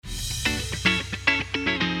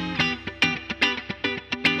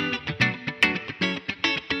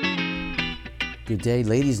Good day,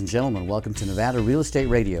 ladies and gentlemen. Welcome to Nevada Real Estate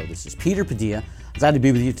Radio. This is Peter Padilla. I'm glad to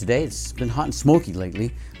be with you today. It's been hot and smoky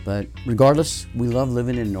lately, but regardless, we love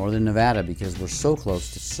living in northern Nevada because we're so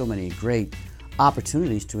close to so many great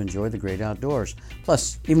opportunities to enjoy the great outdoors.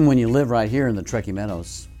 Plus, even when you live right here in the Truckee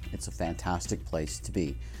Meadows, it's a fantastic place to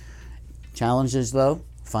be. Challenges, though,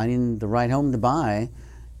 finding the right home to buy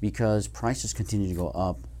because prices continue to go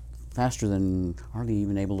up faster than hardly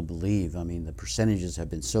even able to believe. I mean, the percentages have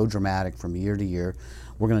been so dramatic from year to year.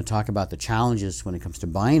 We're going to talk about the challenges when it comes to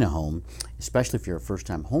buying a home, especially if you're a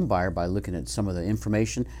first-time home buyer, by looking at some of the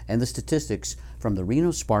information and the statistics from the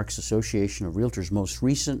Reno Sparks Association of Realtors' most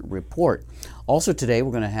recent report. Also today,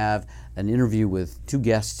 we're going to have an interview with two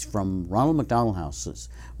guests from Ronald McDonald House.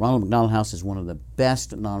 Ronald McDonald House is one of the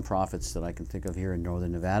best nonprofits that I can think of here in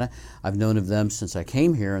northern Nevada. I've known of them since I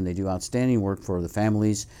came here, and they do outstanding work for the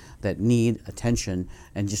families that need attention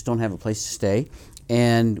and just don't have a place to stay.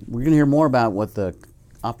 And we're going to hear more about what the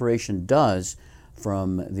operation does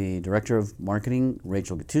from the Director of Marketing,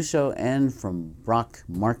 Rachel Gattuso, and from Brock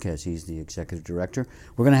Marquez. He's the Executive Director.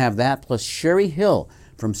 We're going to have that, plus Sherry Hill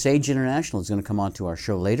from Sage International is going to come on to our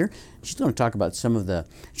show later. She's going to talk about some of the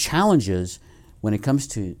challenges when it comes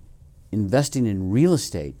to investing in real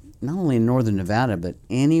estate, not only in northern Nevada, but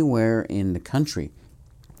anywhere in the country.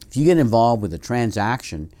 If you get involved with a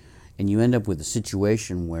transaction and you end up with a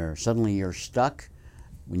situation where suddenly you're stuck,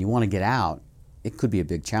 when you want to get out, it could be a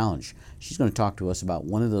big challenge. She's going to talk to us about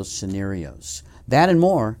one of those scenarios. That and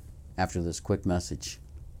more after this quick message.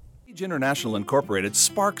 Sage International Incorporated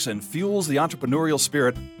sparks and fuels the entrepreneurial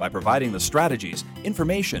spirit by providing the strategies,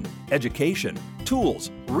 information, education, tools,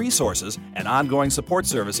 resources, and ongoing support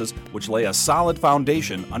services which lay a solid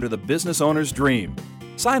foundation under the business owner's dream.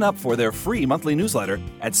 Sign up for their free monthly newsletter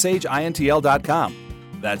at sageintl.com.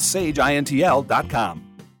 That's sageintl.com.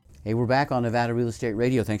 Hey, we're back on Nevada Real Estate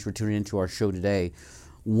Radio. Thanks for tuning into our show today.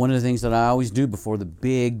 One of the things that I always do before the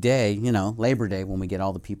big day, Labor Day, when we get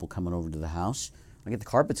all the people coming over to the house, I get the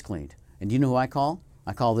carpets cleaned. And do you know who I call?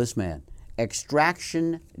 I call this man,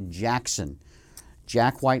 Extraction Jackson.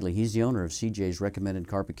 Jack Whiteley, he's the owner of CJ's Recommended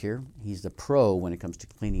Carpet Care. He's the pro when it comes to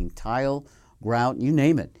cleaning tile, grout, you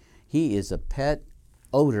name it. He is a pet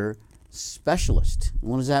odor specialist.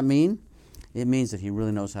 What does that mean? It means that he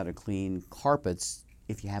really knows how to clean carpets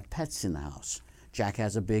if you have pets in the house. Jack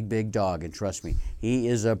has a big, big dog, and trust me, he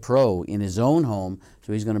is a pro in his own home,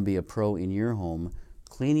 so he's going to be a pro in your home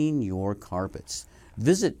cleaning your carpets.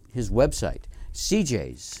 Visit his website,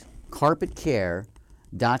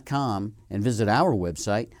 cjscarpetcare.com, and visit our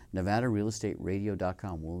website,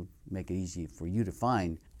 nevadarealestateradio.com. We'll make it easy for you to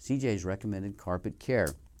find CJ's Recommended Carpet Care.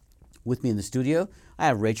 With me in the studio, I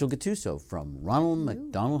have Rachel Gattuso from Ronald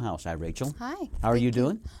McDonald House. Hi, Rachel. Hi. How are you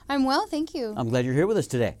doing? I'm well, thank you. I'm glad you're here with us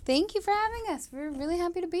today. Thank you for having us. We're really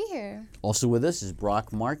happy to be here. Also with us is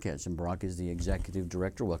Brock Marquez, and Brock is the Executive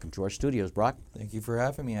Director. Welcome to our studios, Brock. Thank you for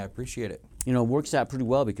having me. I appreciate it. It works out pretty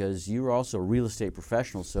well because you're also a real estate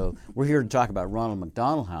professional, so we're here to talk about Ronald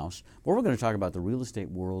McDonald House, but we're going to talk about the real estate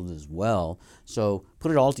world as well. So put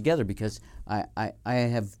it all together, because I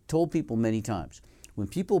have told people many times, when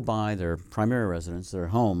people buy their primary residence, their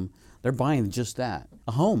home, they're buying just that,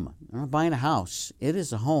 a home. They're not buying a house. It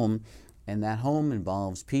is a home, and that home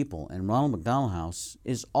involves people. And Ronald McDonald House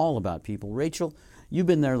is all about people. Rachel, you've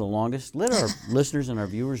been there the longest. Let our listeners and our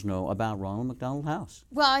viewers know about Ronald McDonald House.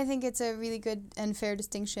 Well, I think it's a really good and fair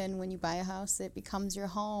distinction. When you buy a house, it becomes your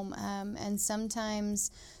home. And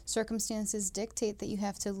sometimes circumstances dictate that you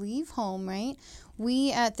have to leave home, right?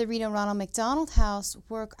 We at the Reno Ronald McDonald House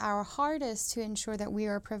work our hardest to ensure that we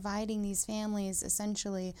are providing these families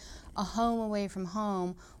essentially a home away from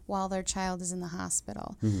home while their child is in the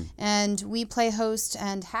hospital. Mm-hmm. And we play host,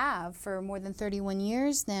 and have for more than 31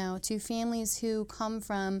 years now, to families who come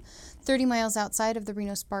from 30 miles outside of the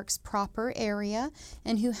Reno Sparks proper area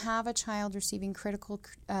and who have a child receiving critical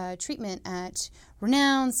treatment at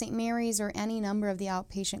Renown, St. Mary's, or any number of the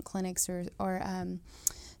outpatient clinics or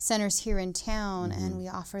centers here in town. Mm-hmm. And we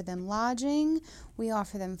offer them lodging, we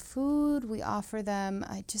offer them food, we offer them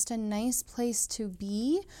just a nice place to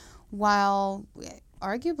be while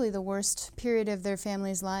arguably the worst period of their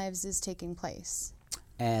family's lives is taking place.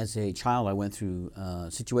 As a child, I went through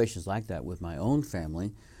situations like that with my own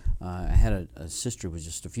family. I had a sister who was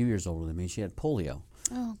just a few years older than me. She had polio.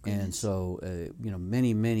 Oh, goodness. And so,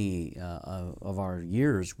 many of our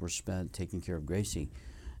years were spent taking care of Gracie.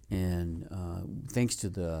 And thanks to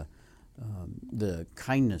the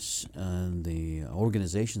kindness and the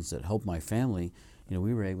organizations that helped my family,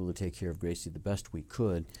 we were able to take care of Gracie the best we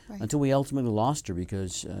could, right, until we ultimately lost her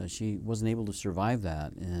because she wasn't able to survive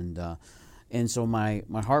that. And And so my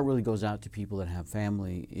heart really goes out to people that have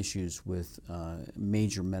family issues with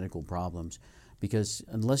major medical problems, because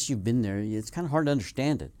unless you've been there, it's kind of hard to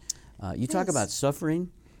understand it. You talk about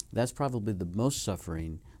suffering. That's probably the most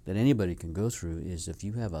suffering that anybody can go through, is if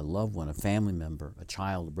you have a loved one, a family member, a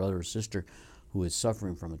child, a brother or sister who is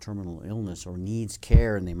suffering from a terminal illness or needs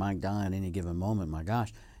care and they might die at any given moment. My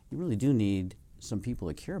gosh, you really do need some people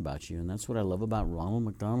that care about you, and that's what I love about Ronald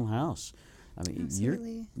McDonald House. I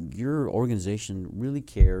mean, your organization really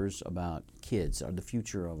cares about kids, or the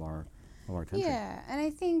future of our country. Yeah, and I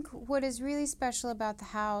think what is really special about the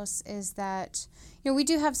house is that, we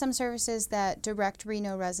do have some services that direct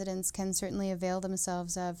Reno residents can certainly avail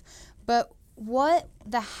themselves of, but what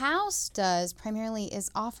the house does primarily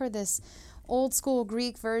is offer this old school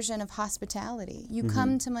Greek version of hospitality. You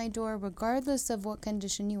come to my door regardless of what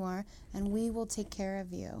condition you are, and we will take care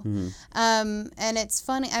of you. And it's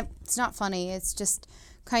funny. It's not funny. It's just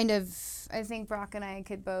kind of, I think Brock and I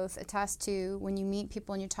could both attest to, when you meet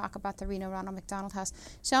people and you talk about the Reno Ronald McDonald House,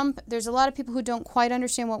 there's a lot of people who don't quite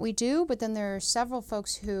understand what we do, but then there are several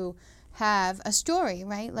folks who have a story,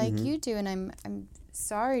 right, like you do. And I'm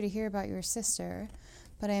sorry to hear about your sister,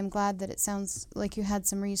 but I am glad that it sounds like you had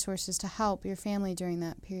some resources to help your family during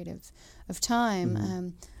that period of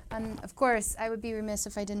time. And of course, I would be remiss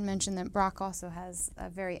if I didn't mention that Brock also has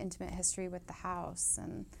a very intimate history with the house,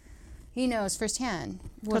 and he knows firsthand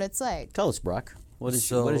what it's like. Tell us, Brock.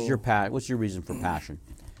 What's your reason for passion?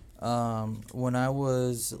 When I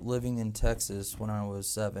was living in Texas, when I was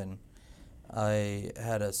 7, I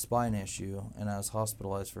had a spine issue, and I was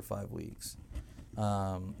hospitalized for 5 weeks.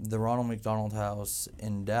 The Ronald McDonald House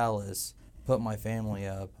in Dallas put my family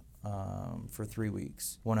up for 3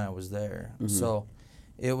 weeks when I was there. So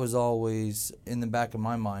it was always in the back of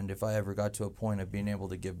my mind, if I ever got to a point of being able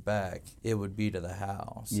to give back, it would be to the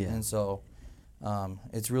house. Yeah. And so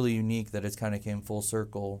it's really unique that it's kind of came full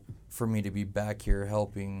circle for me to be back here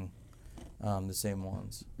helping the same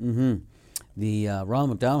ones. The Ronald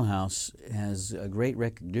McDonald House has a great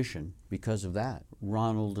recognition because of that,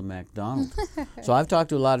 Ronald McDonald. So I've talked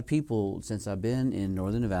to a lot of people since I've been in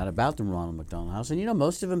Northern Nevada about the Ronald McDonald House, and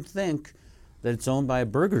most of them think that it's owned by a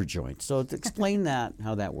burger joint. So explain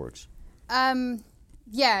how that works.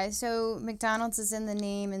 Yeah, so McDonald's is in the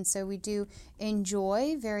name, and so we do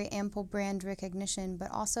enjoy very ample brand recognition,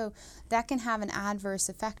 but also that can have an adverse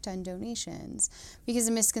effect on donations, because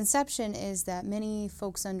a misconception is that many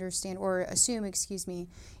folks understand or assume,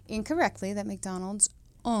 incorrectly, that McDonald's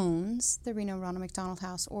owns the Reno Ronald McDonald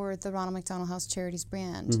House or the Ronald McDonald House Charities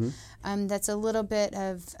brand. That's a little bit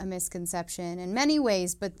of a misconception in many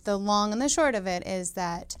ways, but the long and the short of it is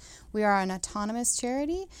that we are an autonomous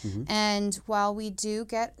charity, and while we do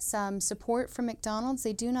get some support from McDonald's,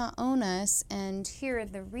 they do not own us, and here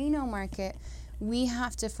at the Reno market, we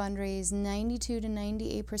have to fundraise 92 to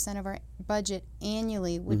 98% of our budget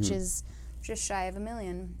annually, which is just shy of $1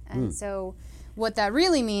 million. And so what that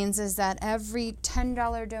really means is that every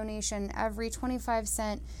 $10 donation, every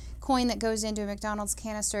 25-cent coin that goes into a McDonald's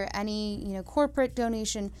canister, any corporate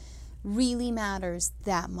donation really matters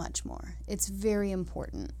that much more. It's very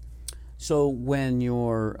important. So when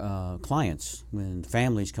your clients, when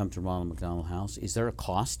families come to Ronald McDonald House, is there a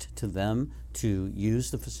cost to them to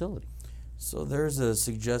use the facility? So there's a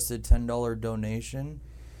suggested $10 donation,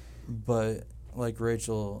 but like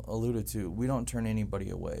Rachel alluded to, we don't turn anybody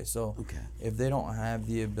away. So if they don't have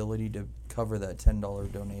the ability to cover that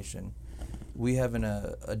 $10 donation, we have an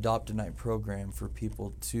Adopt-A-Night program for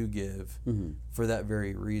people to give for that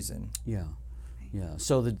very reason. Yeah.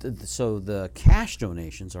 So the cash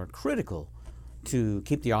donations are critical to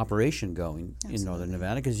keep the operation going in Northern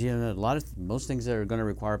Nevada, because most things that are going to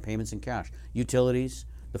require payments in cash, utilities,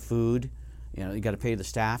 the food. You got to pay the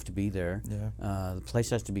staff to be there. Yeah. The place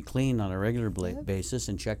has to be cleaned on a regular basis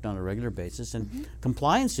and checked on a regular basis. And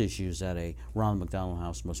compliance issues at a Ronald McDonald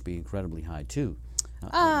House must be incredibly high, too.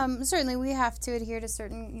 Certainly, we have to adhere to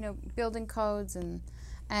certain, building codes and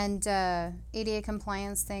ADA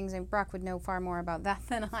compliance things. And Brock would know far more about that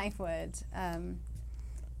than I would.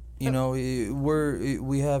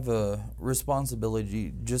 We have a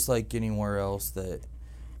responsibility, just like anywhere else that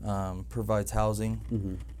provides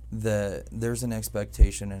housing. That there's an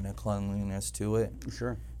expectation and a cleanliness to it.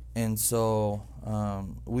 Sure. And so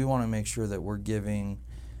we want to make sure that we're giving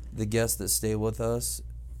the guests that stay with us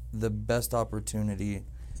the best opportunity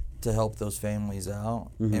to help those families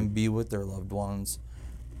out and be with their loved ones,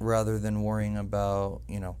 rather than worrying about,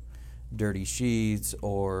 dirty sheets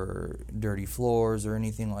or dirty floors or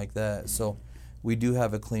anything like that. So we do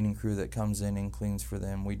have a cleaning crew that comes in and cleans for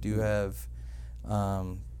them. We do have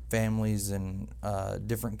families and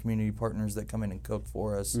different community partners that come in and cook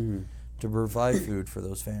for us to provide food for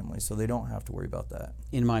those families, so they don't have to worry about that.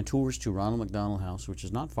 In my tours to Ronald McDonald House, which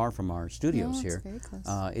is not far from our studios it's here, very close.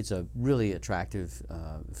 it's a really attractive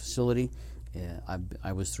facility.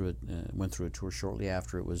 I was went through a tour shortly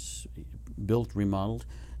after it was built, remodeled.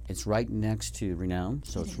 It's right next to Renown,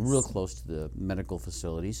 so it's real close to the medical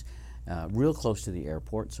facilities, real close to the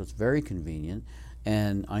airport, so it's very convenient.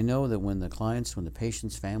 And I know that when the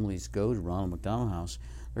patients' families go to Ronald McDonald House,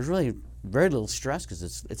 there's really very little stress because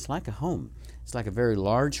it's like a home. It's like a very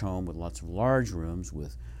large home with lots of large rooms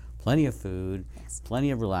with plenty of food,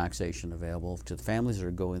 plenty of relaxation available to the families that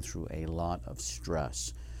are going through a lot of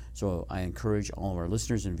stress. So I encourage all of our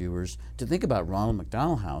listeners and viewers to think about Ronald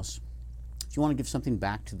McDonald House if you want to give something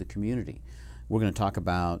back to the community. We're going to talk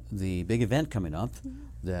about the big event coming up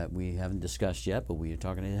that we haven't discussed yet, but we are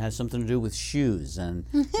talking. It has something to do with shoes, and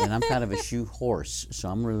I'm kind of a shoe horse, so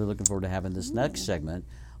I'm really looking forward to having this next segment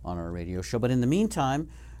on our radio show. But in the meantime,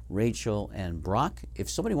 Rachel and Brock, if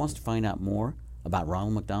somebody wants to find out more about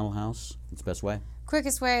Ronald McDonald House, it's the best way.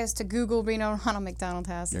 Quickest way is to Google Reno Ronald McDonald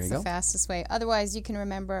House. There It's you the go. fastest way. Otherwise, you can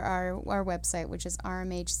remember our website, which is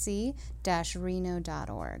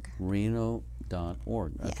rmhc-reno.org.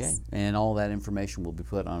 Reno.org. Okay. Yes. And all that information will be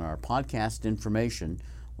put on our podcast information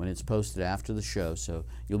when it's posted after the show, so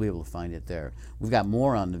you'll be able to find it there. We've got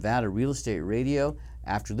more on Nevada Real Estate Radio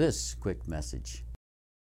after this quick message.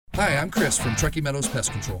 Hi, I'm Chris from Truckee Meadows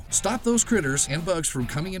Pest Control. Stop those critters and bugs from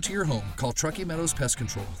coming into your home. Call Truckee Meadows Pest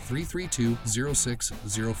Control,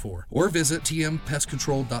 332-0604, or visit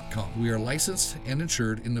tmpestcontrol.com. We are licensed and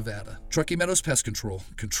insured in Nevada. Truckee Meadows Pest Control.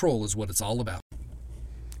 Control is what it's all about.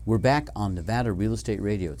 We're back on Nevada Real Estate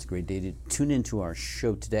Radio. It's a great day to tune into our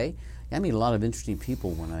show today. I meet a lot of interesting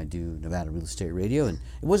people when I do Nevada Real Estate Radio, and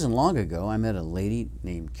it wasn't long ago I met a lady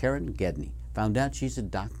named Karen Gedney. Found out she's a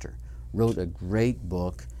doctor, wrote a great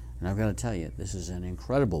book, and I've got to tell you, this is an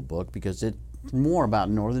incredible book because it's more about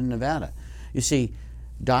Northern Nevada. You see,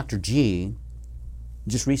 Dr. G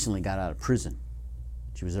just recently got out of prison.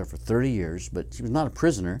 She was there for 30 years, but she was not a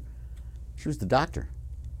prisoner. She was the doctor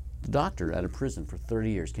out of prison for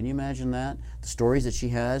 30 years. Can you imagine that? The stories that she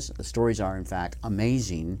has, the stories are in fact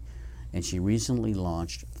amazing, and she recently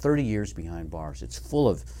launched 30 Years Behind Bars. It's full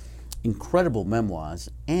of incredible memoirs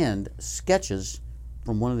and sketches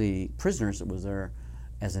from one of the prisoners that was there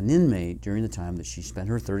as an inmate during the time that she spent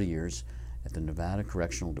her 30 years at the Nevada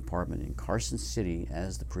Correctional Department in Carson City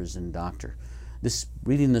as the prison doctor.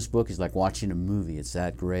 Reading this book is like watching a movie. It's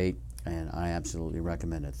that great, and I absolutely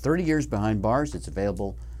recommend it. 30 Years Behind Bars. It's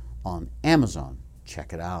available on Amazon.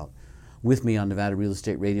 Check it out. With me on Nevada Real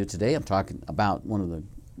Estate Radio today, I'm talking about one of the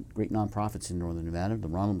great nonprofits in Northern Nevada, the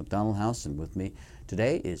Ronald McDonald House, and with me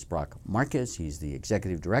today is Brock Marquez. He's the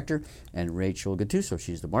executive director, and Rachel Gattuso.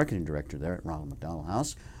 She's the marketing director there at Ronald McDonald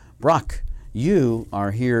House. Brock, you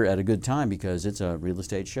are here at a good time because it's a real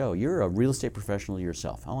estate show. You're a real estate professional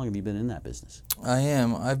yourself. How long have you been in that business? I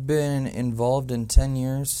am. I've been involved in 10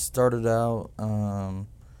 years. Started out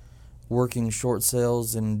working short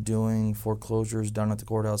sales and doing foreclosures down at the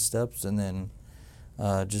courthouse steps, and then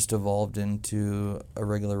just evolved into a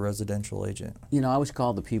regular residential agent. You know, I always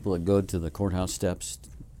call the people that go to the courthouse steps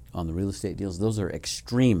on the real estate deals, those are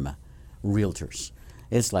extreme realtors.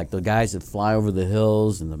 It's like the guys that fly over the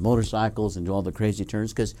hills and the motorcycles and do all the crazy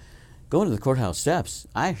turns, because going to the courthouse steps,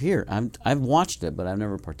 I've watched it, but I've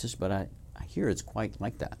never participated. I hear it's quite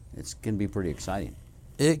like that. It can be pretty exciting.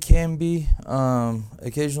 It can be.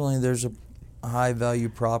 Occasionally there's a high-value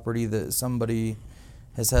property that somebody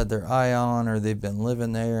has had their eye on, or they've been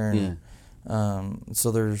living there, and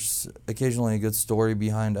so there's occasionally a good story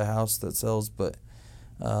behind a house that sells, but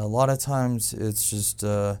a lot of times it's just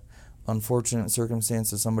unfortunate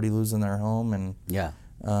circumstances, somebody losing their home, and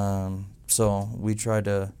so we try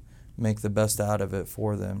to make the best out of it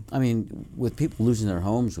for them. I mean, with people losing their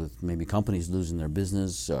homes, with maybe companies losing their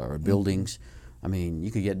business or buildings, I mean,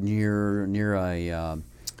 you could get near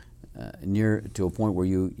to a point where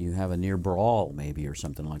you have a near brawl maybe, or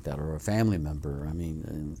something like that, or a family member. I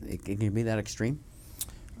mean, it can be that extreme.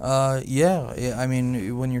 Yeah. I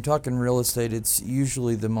mean, when you're talking real estate, it's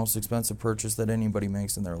usually the most expensive purchase that anybody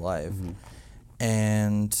makes in their life. Mm-hmm.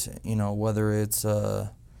 And, you know, whether it's an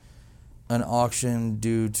auction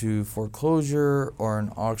due to foreclosure or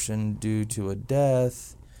an auction due to a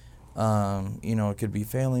death, you know, it could be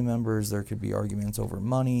family members, there could be arguments over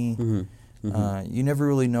money. Mm-hmm. Mm-hmm. You never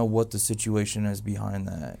really know what the situation is behind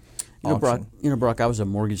that auction. Brock, I was a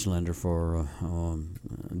mortgage lender for a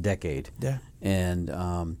decade. Yeah. And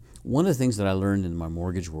one of the things that I learned in my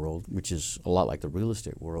mortgage world, which is a lot like the real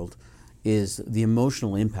estate world, is the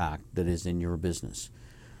emotional impact that is in your business.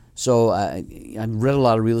 So I've read a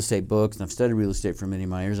lot of real estate books, and I've studied real estate for many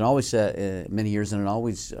years, and always said many years, and it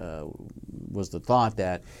always was the thought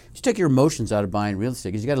that just take your emotions out of buying real estate,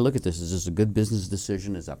 because you got to look at this: is this a good business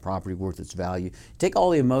decision? Is that property worth its value? Take all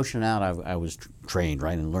the emotion out. I was trained,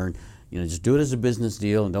 right, and learned. Just do it as a business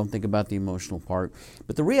deal and don't think about the emotional part.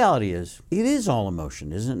 But the reality is, it is all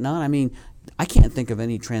emotion, isn't it not? I mean, I can't think of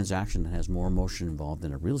any transaction that has more emotion involved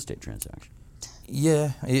than a real estate transaction.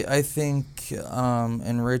 Yeah, I think,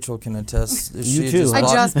 and Rachel can attest. You too. I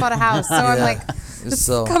just bought a house, so I'm like,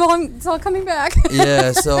 come on, it's all coming back.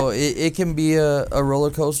 Yeah, so it can be a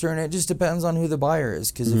roller coaster, and it just depends on who the buyer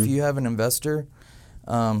is. Because if you have an investor,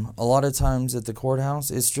 a lot of times at the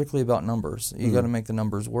courthouse, it's strictly about numbers. You got to make the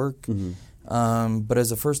numbers work. But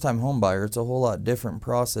as a first-time home buyer, it's a whole lot different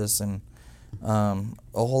process and a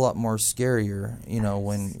whole lot more scarier.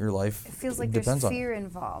 When your life It feels like depends there's on fear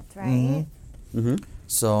involved, right?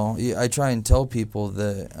 So I try and tell people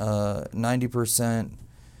that 90%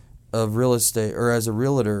 of real estate, or as a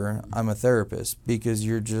realtor, I'm a therapist, because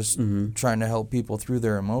you're just trying to help people through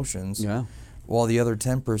their emotions. Yeah. While the other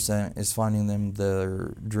 10% is finding them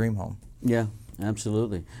their dream home. Yeah,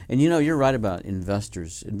 absolutely. And you're right about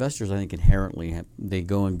investors. Investors, I think, inherently they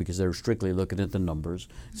go in because they're strictly looking at the numbers,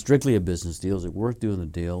 strictly a business deal. Is it worth doing the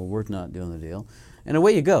deal? Worth not doing the deal? And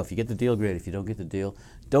away you go. If you get the deal, great. If you don't get the deal,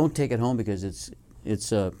 don't take it home, because it's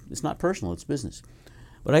not personal. It's business.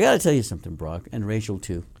 But I got to tell you something, Brock, and Rachel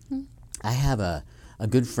too. I have a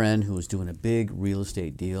good friend who was doing a big real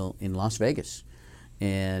estate deal in Las Vegas.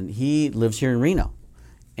 And he lives here in Reno.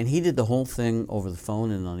 And he did the whole thing over the phone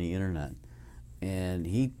and on the internet. And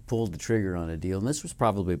he pulled the trigger on a deal. And this was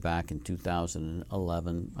probably back in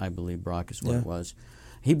 2011, I believe, Brock, is what it was.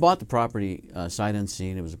 He bought the property sight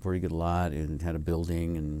unseen. It was a pretty good lot and had a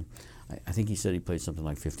building. And I think he said he paid something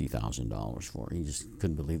like $50,000 for it. He just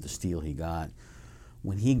couldn't believe the steal he got.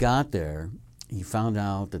 When he got there, he found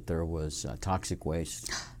out that there was toxic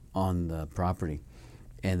waste on the property,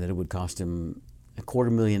 and that it would cost him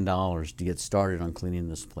 $250,000 to get started on cleaning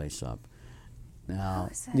this place up. Now,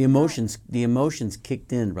 the emotions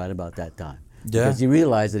kicked in right about that time. Yeah. Because he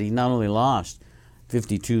realized that he not only lost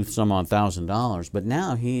 $52,000, but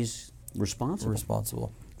now he's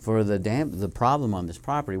responsible for the problem on this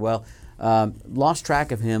property. Well, lost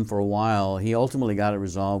track of him for a while. He ultimately got it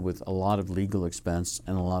resolved with a lot of legal expense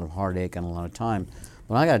and a lot of heartache and a lot of time.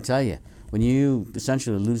 But I got to tell you, when you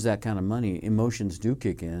essentially lose that kind of money, emotions do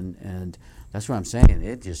kick in, and that's what I'm saying.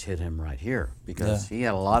 It just hit him right here, because he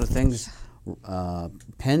had a lot of things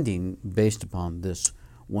pending based upon this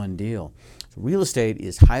one deal. So real estate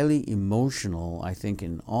is highly emotional, I think,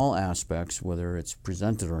 in all aspects, whether it's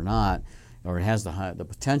presented or not, or it has the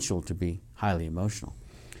potential to be highly emotional.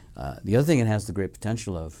 The other thing it has the great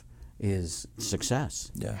potential of is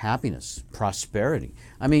success, happiness, prosperity.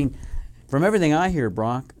 I mean, from everything I hear,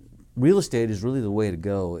 Brock, real estate is really the way to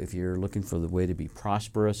go if you're looking for the way to be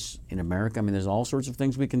prosperous in America. I mean, there's all sorts of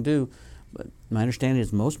things we can do, but my understanding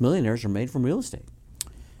is most millionaires are made from real estate.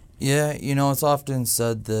 Yeah, it's often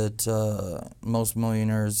said that most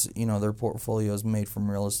millionaires, their portfolio is made from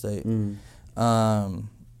real estate.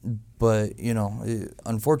 But,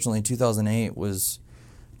 unfortunately, 2008 was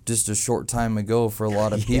just a short time ago for a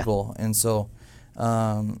lot of people. And so,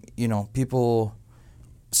 people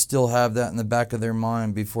still have that in the back of their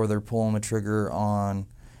mind before they're pulling the trigger on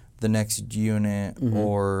the next unit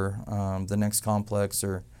or the next complex,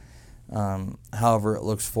 or however it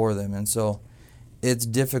looks for them. And so it's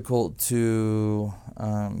difficult to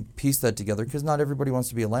piece that together, because not everybody wants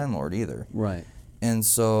to be a landlord either. Right. And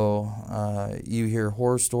so you hear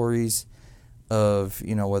horror stories of,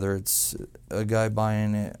 whether it's a guy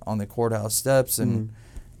buying it on the courthouse steps and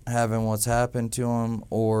having what's happened to him,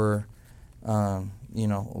 or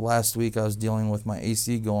last week I was dealing with my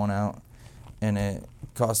AC going out and it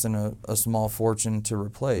costing a small fortune to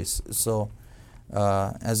replace. So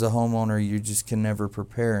as a homeowner, you just can never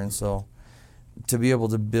prepare. And so to be able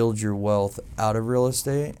to build your wealth out of real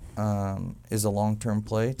estate is a long-term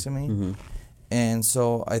play to me. And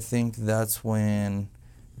so I think that's when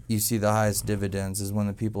you see the highest dividends, is when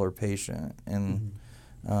the people are patient. And,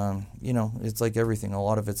 it's like everything. A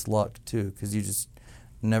lot of it's luck, too, because you just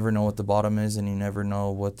never know what the bottom is, and you never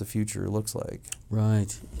know what the future looks like.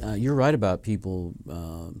 Right. You're right about people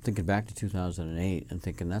thinking back to 2008 and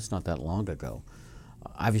thinking that's not that long ago.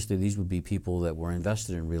 Obviously, these would be people that were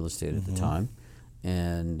invested in real estate at the time,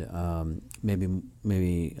 and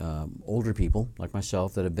maybe older people like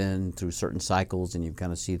myself that have been through certain cycles, and you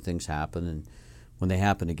kind of see things happen, and when they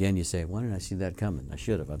happen again, you say, why didn't I see that coming? I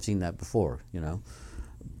should have. I've seen that before,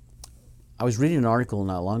 I was reading an article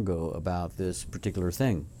not long ago about this particular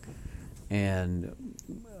thing, And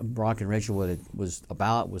Brock and Rachel, what it was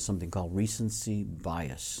about was something called recency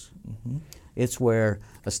bias. Mm-hmm. It's where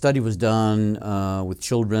a study was done with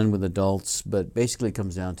children, with adults, but basically it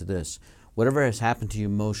comes down to this. Whatever has happened to you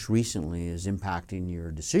most recently is impacting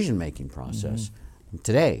your decision-making process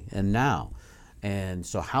today and now. And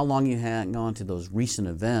so how long you hang on to those recent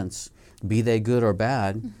events, be they good or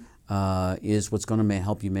bad, is what's going to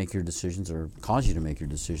help you make your decisions or cause you to make your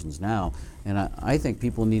decisions now. And I think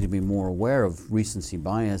people need to be more aware of recency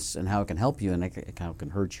bias and how it can help you and how it can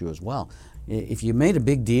hurt you as well. If you made a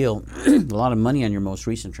big deal, a lot of money on your most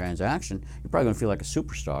recent transaction, you're probably going to feel like a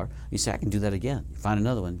superstar. You say, I can do that again. You find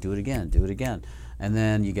another one, do it again, do it again. And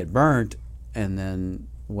then you get burnt, and then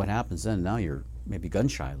what happens then? Now you're maybe gun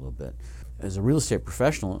shy a little bit. As a real estate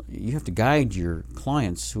professional, you have to guide your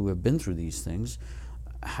clients who have been through these things.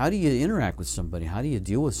 How do you interact with somebody? How do you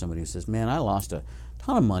deal with somebody who says, man, I lost a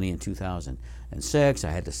ton of money in 2006. I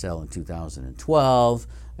had to sell in 2012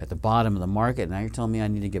 at the bottom of the market. Now you're telling me I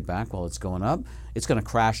need to get back while it's going up? It's going to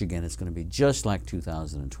crash again. It's going to be just like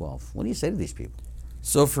 2012. What do you say to these people?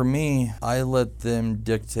 So for me, I let them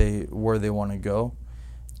dictate where they want to go.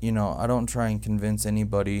 You know, I don't try and convince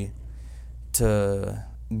anybody to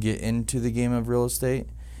get into the game of real estate.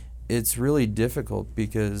 It's really difficult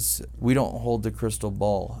because we don't hold the crystal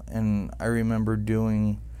ball. And I remember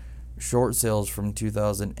doing short sales from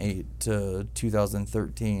 2008 to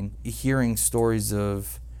 2013, hearing stories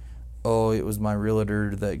of, oh, it was my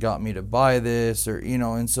realtor that got me to buy this, or, you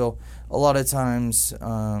know, and so a lot of times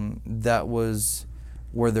that was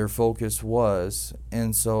where their focus was.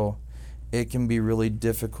 And so it can be really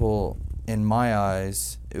difficult in my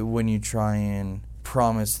eyes when you try and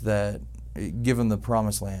promise that, give them the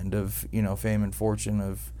promised land of, you know, fame and fortune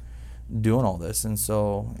of doing all this. And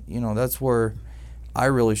so, you know, that's where I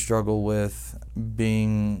really struggle with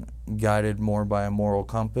being guided more by a moral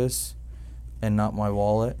compass and not my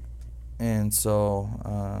wallet. And so,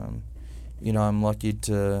 you know, I'm lucky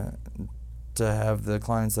to have the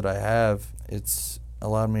clients that I have. It's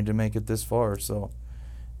allowed me to make it this far, so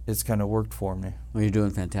it's kind of worked for me. Well, you're doing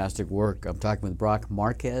fantastic work. I'm talking with Brock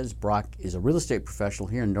Marquez. Brock is a real estate professional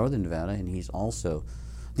here in Northern Nevada, and he's also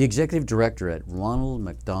the executive director at Ronald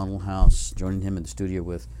McDonald House. Joining him in the studio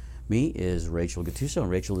with me is Rachel Gattuso, and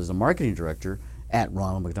Rachel is the marketing director at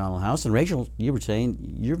Ronald McDonald House. And Rachel, you were saying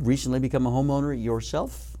you've recently become a homeowner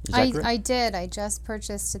yourself? Is that correct? I did. I just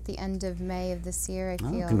purchased at the end of May of this year. I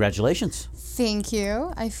feel. Congratulations. Thank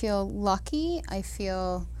you. I feel lucky. I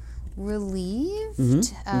feel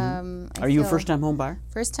relieved. Are you a first-time home buyer?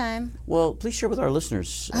 First time. Well, please share with our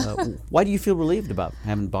listeners, why do you feel relieved about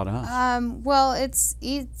having bought a house? Well, it's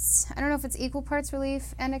I don't know if it's equal parts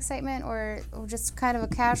relief and excitement or just kind of a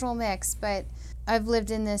casual mix, but I've lived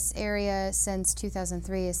in this area since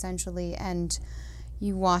 2003 essentially, and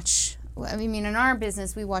you watch, I mean, in our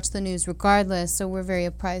business we watch the news regardless, so we're very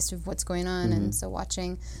apprised of what's going on, and so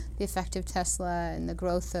watching the effect of Tesla and the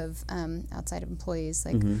growth of outside employees,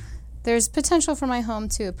 like there's potential for my home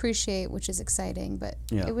to appreciate, which is exciting, but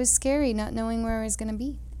it was scary not knowing where I was going to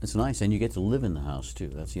be. It's nice, and you get to live in the house too.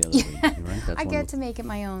 That's the other thing, right? That's I get to make it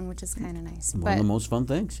my own, which is kind of nice. One of the most fun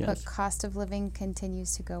things, yes. But cost of living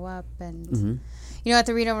continues to go up, and you know, at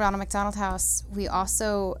the Ronald McDonald House, we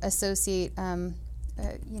also associate,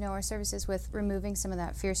 you know, our services with removing some of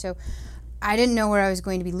that fear. So I didn't know where I was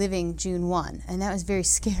going to be living June 1, and that was very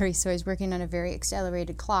scary. So I was working on a very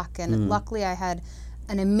accelerated clock, and luckily I had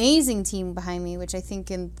an amazing team behind me, which I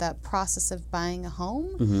think in the process of buying a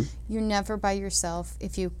home, you're never by yourself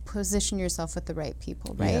if you position yourself with the right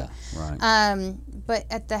people, right? Yeah, right. But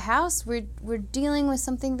at the house, we're dealing with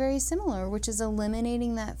something very similar, which is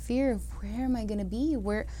eliminating that fear of where am I going to be?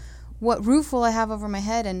 What roof will I have over my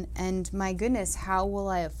head? And my goodness, how will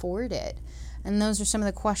I afford it? And those are some of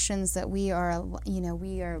the questions that we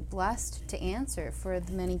are blessed to answer for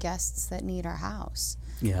the many guests that need our house.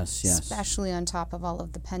 Yes. Especially on top of all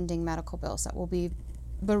of the pending medical bills that will be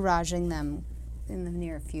barraging them in the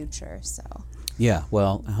near future. So. Yeah,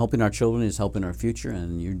 well, helping our children is helping our future,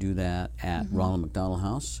 and you do that at Ronald McDonald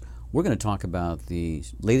House. We're going to talk about the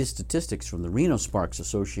latest statistics from the Reno Sparks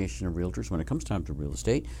Association of Realtors when it comes time to real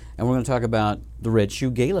estate, and we're going to talk about the Red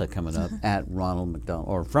Shoe Gala coming up at Ronald McDonald,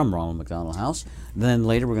 or from Ronald McDonald House. Then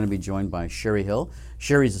later we're going to be joined by Sherry Hill.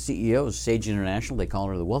 Sherry's the CEO of Sage International. They call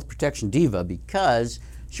her the Wealth Protection Diva because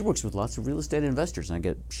she works with lots of real estate investors,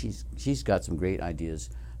 and she's got some great ideas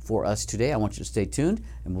for us today. I want you to stay tuned,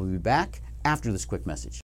 and we'll be back after this quick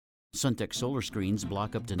message. Suntech solar screens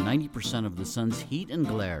block up to 90% of the sun's heat and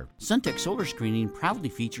glare. Suntech solar screening proudly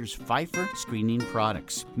features Pfeiffer screening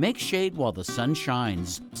products. Make shade while the sun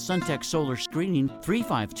shines. Suntech solar screening,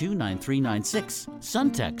 352-9396.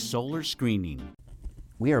 Suntech solar screening.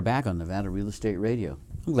 We are back on Nevada Real Estate Radio.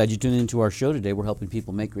 I'm glad you tuned into our show today. We're helping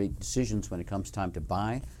people make great decisions when it comes time to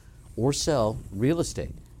buy or sell real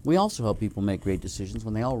estate. We also help people make great decisions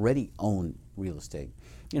when they already own real estate.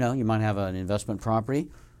 You know, you might have an investment property.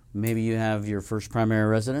 Maybe you have your first primary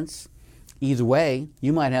residence. Either way,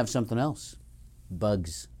 you might have something else.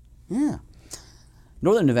 Bugs. Yeah.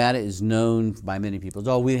 Northern Nevada is known by many people.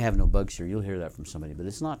 Oh, we have no bugs here. You'll hear that from somebody, but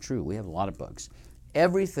it's not true. We have a lot of bugs.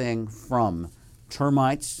 Everything from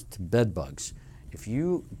termites to bed bugs. If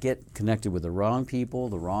you get connected with the wrong people,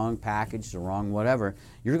 the wrong package, the wrong whatever,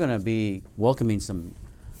 you're going to be welcoming some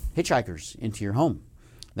hitchhikers into your home.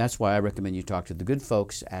 That's why I recommend you talk to the good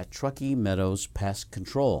folks at Truckee Meadows Pest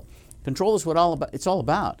Control. Control is what it's all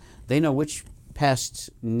about. They know which pests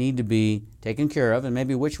need to be taken care of and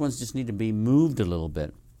maybe which ones just need to be moved a little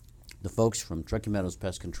bit. The folks from Truckee Meadows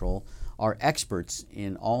Pest Control are experts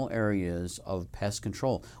in all areas of pest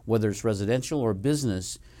control. Whether it's residential or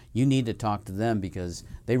business, you need to talk to them because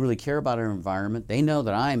they really care about our environment. They know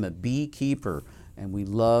that I'm a beekeeper and we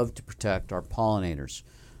love to protect our pollinators.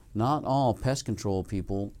 Not all pest control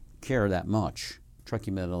people care that much.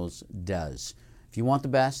 Truckee Meadows does. If you want the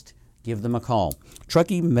best, give them a call.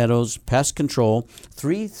 Truckee Meadows Pest Control,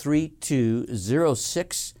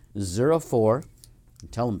 332-0604.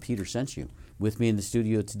 And tell them Peter sent you. With me in the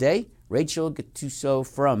studio today, Rachel Gattuso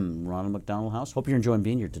from Ronald McDonald House. Hope you're enjoying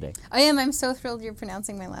being here today. I am. I'm so thrilled you're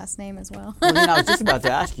pronouncing my last name as well. Well, I was just about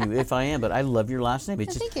to ask you if I am, but I love your last name.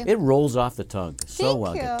 It's Thank you. It rolls off the tongue so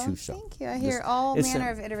well. Gattuso. Thank you. I hear all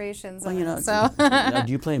manner of iterations of it. So.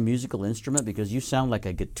 Do you play a musical instrument? Because you sound like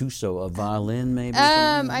a Gattuso, a violin maybe?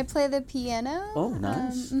 I play the piano. Oh,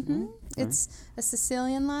 nice. It's a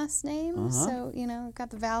Sicilian last name, so, got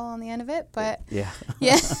the vowel on the end of it, but yeah.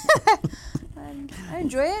 I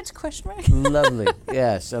enjoy it, question mark. Lovely,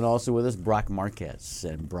 yes. And also with us, Brock Marquez.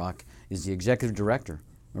 And Brock is the executive director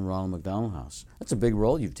of Ronald McDonald House. That's a big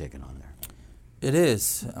role you've taken on there. It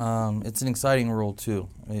is. It's an exciting role, too.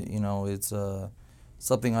 It's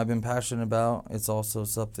something I've been passionate about. It's also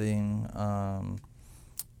something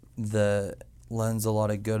that lends a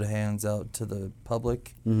lot of good hands out to the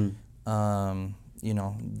public.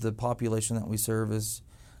 The population that we serve is,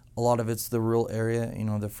 a lot of it's the rural area,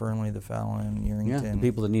 the Fernley, the Fallon, Yerington. Yeah, the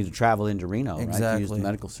people that need to travel into Reno, right, to use the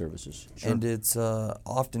medical services. Sure. And it's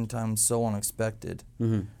oftentimes so unexpected.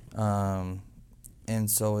 And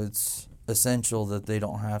so it's essential that they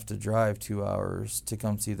don't have to drive 2 hours to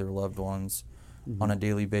come see their loved ones on a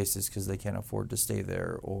daily basis because they can't afford to stay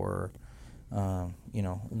there or,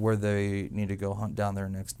 where they need to go hunt down their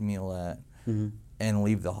next meal at and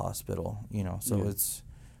leave the hospital, So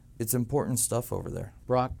it's important stuff over there.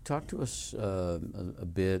 Brock, talk to us a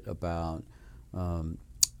bit about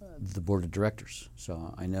the board of directors.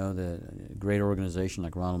 So I know that a great organization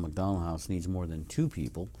like Ronald McDonald House needs more than 2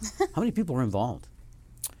 people. How many people are involved?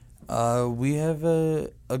 We have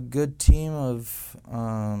a good team of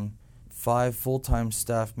 5 full-time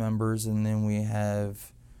staff members, and then we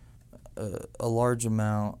have a large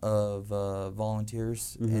amount of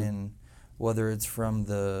volunteers, and whether it's from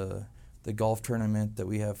the golf tournament that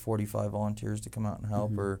we have 45 volunteers to come out and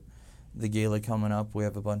help, or the gala coming up, we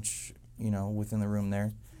have a bunch, within the room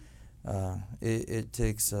there. It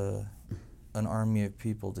takes an army of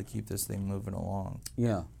people to keep this thing moving along.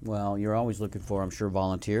 Yeah, well, you're always looking for, I'm sure,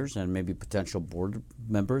 volunteers and maybe potential board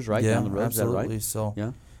members, right, down the road, absolutely. Is that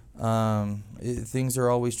right? So, things are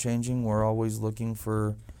always changing. We're always looking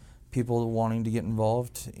for people wanting to get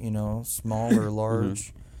involved, small or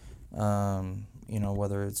large.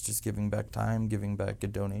 Whether it's just giving back time, giving back a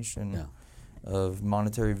donation of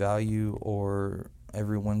monetary value, or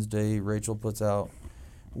every Wednesday Rachel puts out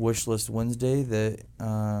Wish List Wednesday that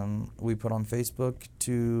we put on Facebook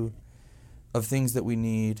of things that we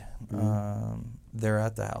need there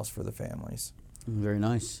at the house for the families. Very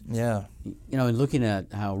nice. Yeah. In looking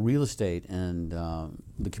at how real estate and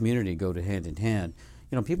the community go to hand in hand,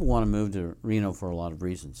 people want to move to Reno for a lot of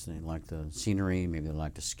reasons. They like the scenery, maybe they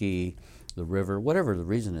like to ski, the river, whatever the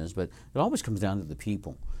reason is, but it always comes down to the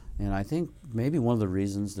people. And I think maybe one of the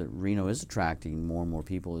reasons that Reno is attracting more and more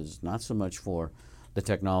people is not so much for the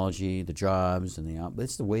technology, the jobs, but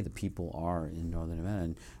it's the way the people are in Northern Nevada.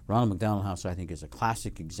 And Ronald McDonald House, I think, is a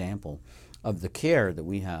classic example of the care that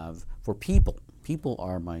we have for people. People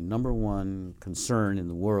are my number one concern in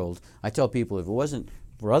the world. I tell people if it wasn't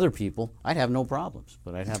for other people, I'd have no problems,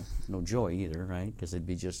 but I'd have no joy either, right? Because it'd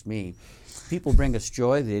be just me. People bring us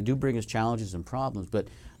joy. They do bring us challenges and problems, but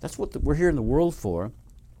that's what we're here in the world for.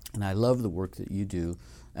 And I love the work that you do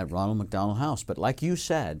at Ronald McDonald House. But like you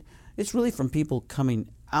said, it's really from people coming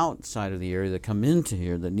outside of the area that come into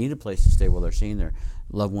here that need a place to stay while they're seeing their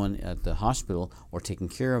loved one at the hospital or taking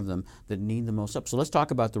care of them that need the most help. So let's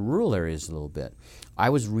talk about the rural areas a little bit. I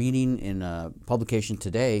was reading in a publication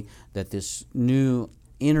today that this new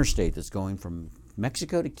interstate that's going from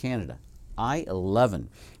Mexico to Canada, I-11,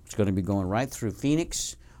 it's going to be going right through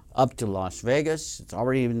Phoenix up to Las Vegas. It's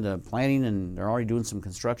already in the planning and they're already doing some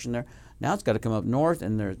construction there. Now it's got to come up north,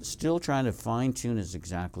 and they're still trying to fine-tune is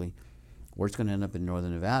exactly where it's going to end up in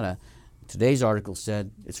northern Nevada. Today's article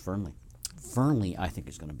said it's Fernley. Fernley, I think,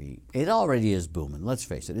 is going to be, it already is booming. Let's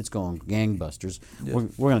face it, it's going gangbusters. Yeah.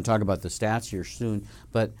 We're going to talk about the stats here soon,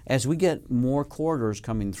 but as we get more corridors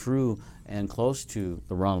coming through and close to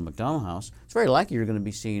the Ronald McDonald House, it's very likely you're going to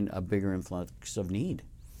be seeing a bigger influx of need.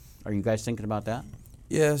 Are you guys thinking about that?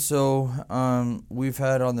 Yeah, so we've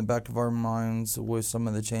had on the back of our minds with some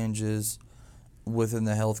of the changes within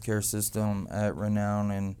the healthcare system at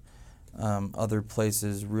Renown and other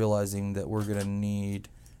places, realizing that we're going to need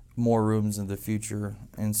more rooms in the future.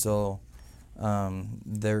 And so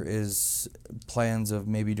there is plans of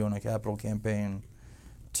maybe doing a capital campaign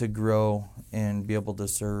to grow and be able to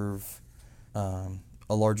serve a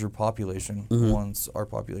larger population once our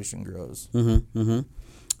population grows.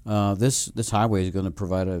 This highway is going to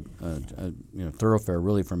provide a thoroughfare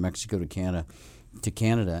really from Mexico to Canada,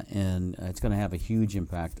 and it's going to have a huge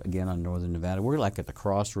impact again on northern Nevada. We're like at the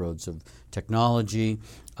crossroads of technology,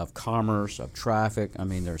 of commerce, of traffic. I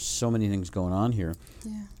mean, there's so many things going on here.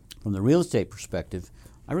 Yeah. From the real estate perspective,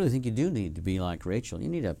 I really think you do need to be like Rachel. You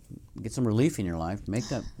need to get some relief in your life, make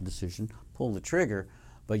that decision, pull the trigger,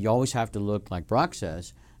 but you always have to look, like Brock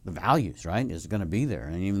says, the values, right, is going to be there.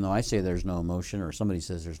 And even though I say there's no emotion or somebody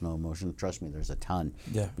says there's no emotion, trust me, there's a ton.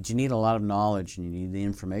 Yeah. But you need a lot of knowledge and you need the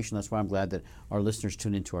information. That's why I'm glad that our listeners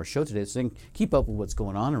tune into our show today so they can keep up with what's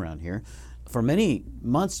going on around here. For many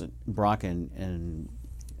months, Brock and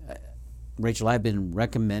Rachel, I've been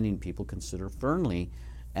recommending people consider Fernley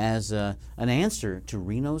as an answer to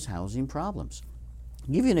Reno's housing problems. I'll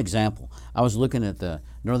give you an example. I was looking at the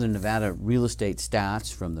Northern Nevada real estate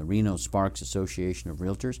stats from the Reno Sparks Association of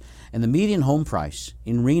Realtors, and the median home price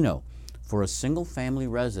in Reno for a single-family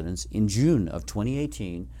residence in June of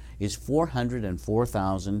 2018 is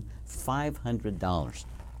 $404,500.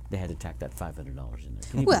 They had to tack that $500 in there.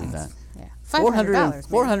 Can you believe that? Yeah, $500.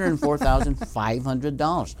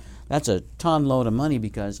 $404,500. That's a ton load of money,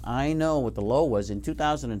 because I know what the low was in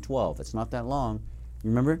 2012. It's not that long.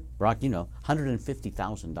 Remember, Brock, you know,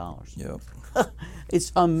 $150,000. Yep.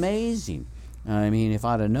 It's amazing. I mean, if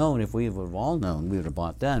I'd have known, if we would have all known, we would have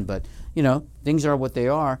bought then. But, you know, things are what they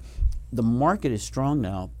are. The market is strong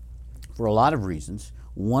now for a lot of reasons.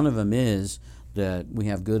 One of them is that we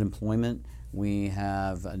have good employment. We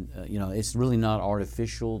have, it's really not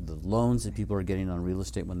artificial. The loans that people are getting on real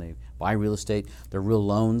estate when they buy real estate, they're real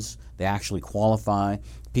loans. They actually qualify.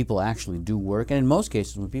 People actually do work. And in most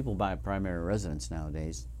cases, when people buy a primary residence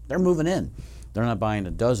nowadays, they're moving in. They're not buying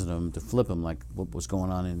a dozen of them to flip them like what was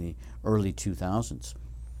going on in the early 2000s.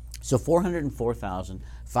 So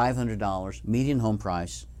 $404,500 median home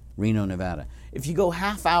price, Reno, Nevada. If you go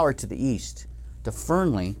half hour to the east, to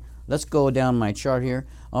Fernley, let's go down my chart here.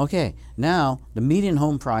 Okay, now the median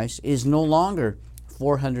home price is no longer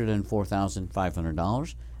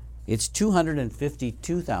 $404,500. It's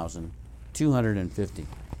 $252,250.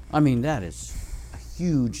 I mean, that is a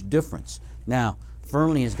huge difference. Now,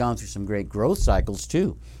 Fernley has gone through some great growth cycles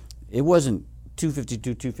too. It wasn't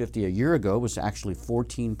 $252,250 a year ago. It was actually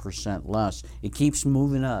 14% less. It keeps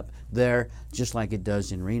moving up there just like it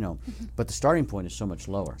does in Reno. But the starting point is so much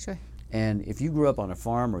lower. Sure. And if you grew up on a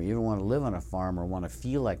farm, or you even want to live on a farm, or want to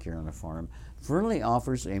feel like you're on a farm, Fernley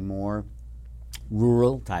offers a more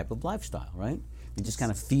rural type of lifestyle, right? It just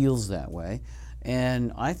kind of feels that way.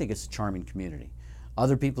 And I think it's a charming community.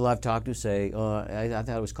 Other people I've talked to say, I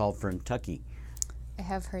thought it was called Ferntucky. I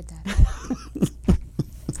have heard that.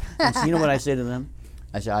 So you know what I say to them?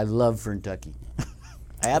 I say, I love Ferntucky.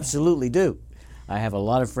 I absolutely do. I have a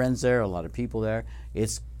lot of friends there, a lot of people there.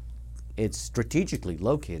 It's strategically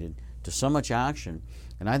located to so much action,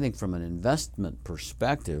 and I think from an investment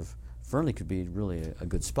perspective, Fernley could be really a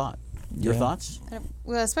good spot. Your thoughts?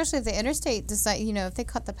 Well, especially if the interstate decide, if they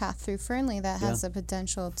cut the path through Fernley, that has the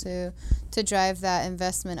potential to drive that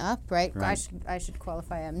investment up, right? I should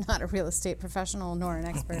qualify. I'm not a real estate professional nor an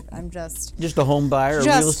expert. I'm just a home buyer, a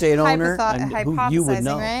real estate owner, and who you would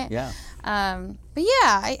know. Right? Yeah. But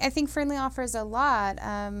yeah, I think Fernley offers a lot.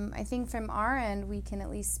 I think from our end, we can at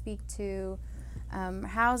least speak to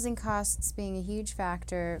housing costs being a huge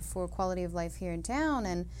factor for quality of life here in town.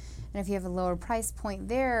 And if you have a lower price point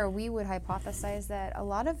there, we would hypothesize that a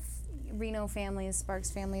lot of Reno families,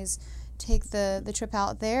 Sparks families, take the trip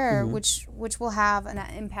out there, which will have an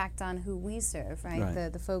impact on who we serve,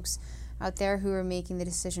 right? The folks out there who are making the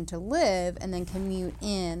decision to live and then commute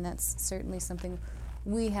in. That's certainly something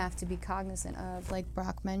we have to be cognizant of. Like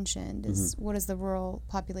Brock mentioned, is what does the rural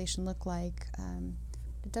population look like?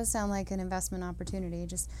 It does sound like an investment opportunity.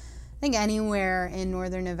 Just I think anywhere in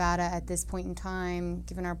northern Nevada at this point in time,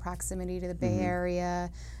 given our proximity to the Bay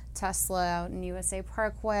Area, Tesla out in USA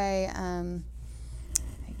Parkway,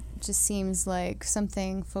 it just seems like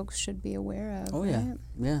something folks should be aware of. Oh, right?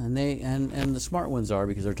 yeah, and they and the smart ones are,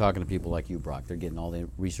 because they're talking to people like you, Brock. They're getting all the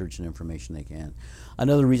research and information they can.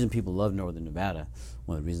 Another reason people love northern Nevada,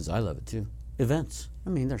 one of the reasons I love it too, events. I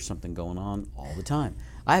mean, there's something going on all the time.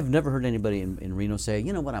 I have never heard anybody in Reno say,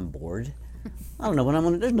 you know what, I'm bored. I don't know what I'm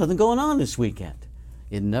going to, there's nothing going on this weekend.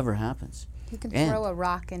 It never happens. You can throw a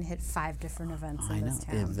rock and hit 5 different events in this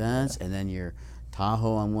town. Events, and then you're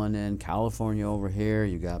Tahoe on one end, California over here,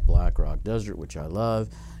 you got Black Rock Desert, which I love,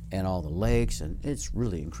 and all the lakes, and it's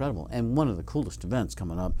really incredible. And one of the coolest events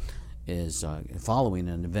coming up is following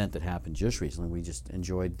an event that happened just recently. We just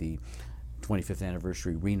enjoyed the 25th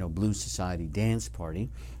anniversary Reno Blues Society dance party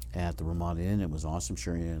at the Ramada Inn. It was awesome.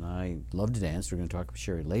 Sherry and I love to dance. We're going to talk with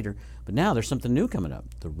Sherry later. But now there's something new coming up,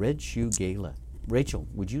 the Red Shoe Gala. Rachel,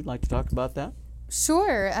 would you like to talk about that?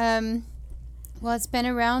 Sure. Well, it's been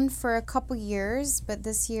around for a couple years, but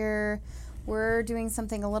this year we're doing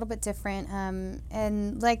something a little bit different.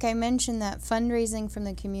 And like I mentioned, that fundraising from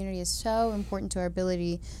the community is so important to our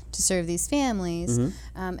ability to serve these families.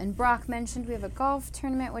 And Brock mentioned we have a golf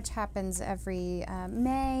tournament, which happens every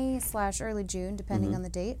May/early June, depending on the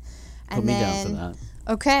date. Put me down for that.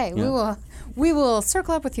 Okay, Yeah. we will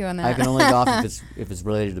circle up with you on that. I can only golf if it's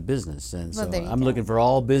related to business, and so I'm looking for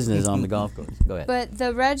all business on the golf course. Go ahead. But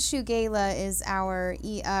the Red Shoe Gala is our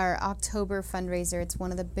October fundraiser. It's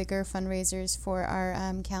one of the bigger fundraisers for our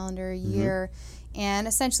calendar year. And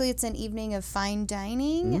essentially it's an evening of fine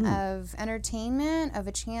dining, of entertainment, of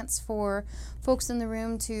a chance for folks in the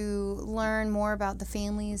room to learn more about the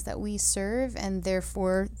families that we serve, and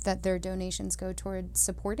therefore that their donations go toward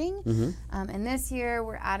supporting. And this year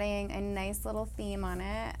we're adding a nice little theme on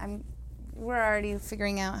it. We're already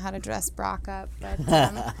figuring out how to dress Brock up, but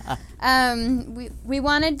we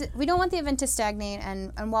don't want the event to stagnate.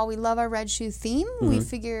 And while we love our red shoe theme, we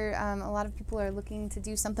figure a lot of people are looking to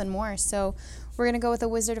do something more. So we're going to go with a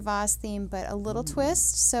Wizard of Oz theme, but a little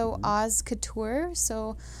twist. So Oz couture,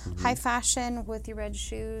 so high fashion with your red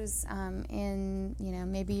shoes. In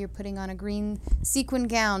maybe you're putting on a green sequin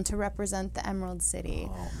gown to represent the Emerald City,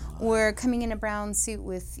 or coming in a brown suit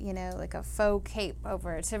with like a faux cape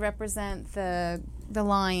over to represent the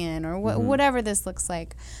lion, or whatever this looks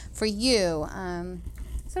like for you.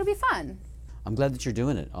 So it'll be fun. I'm glad that you're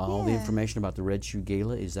doing it. All the information about the Red Shoe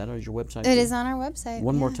Gala, is that on your website? It is on our website.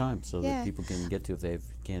 One more time so that people can get to if they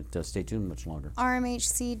can't stay tuned much longer.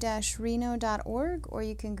 rmhc-reno.org, or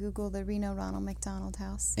you can Google the Reno Ronald McDonald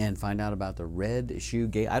House. And find out about the Red Shoe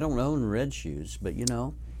Gala. I don't own red shoes, but You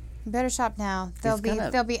better shop now.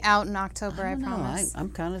 They'll be out in October, I promise.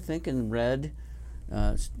 I'm kind of thinking red.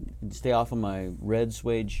 Stay off of my red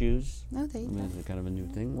suede shoes. Oh, there you go. It's kind of a new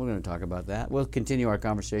thing. We're going to talk about that. We'll continue our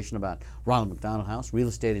conversation about Ronald McDonald House, real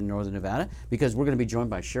estate in northern Nevada, because we're going to be joined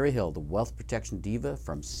by Sherry Hill, the wealth protection diva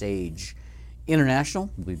from Sage International.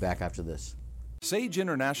 We'll be back after this. Sage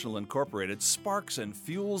International Incorporated sparks and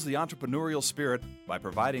fuels the entrepreneurial spirit by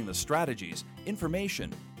providing the strategies,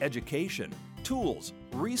 information, education, tools,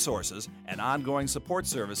 resources, and ongoing support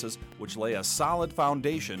services which lay a solid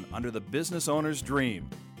foundation under the business owner's dream.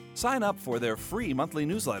 Sign up for their free monthly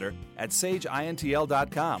newsletter at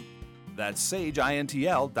sageintl.com. That's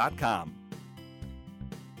sageintl.com.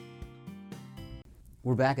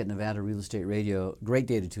 We're back at Nevada Real Estate Radio. Great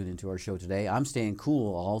day to tune into our show today. I'm staying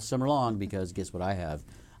cool all summer long because guess what I have?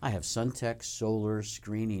 I have SunTech solar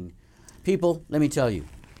screening. People, let me tell you,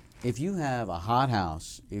 if you have a hot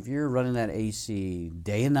house, if you're running that AC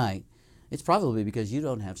day and night, it's probably because you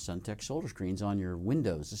don't have SunTech solar screens on your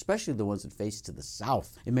windows, especially the ones that face to the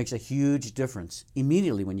south. It makes a huge difference.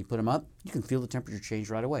 Immediately when you put them up, you can feel the temperature change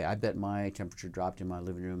right away. I bet my temperature dropped in my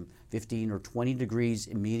living room 15 or 20 degrees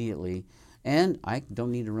immediately. And I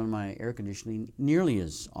don't need to run my air conditioning nearly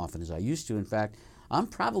as often as I used to. In fact, I'm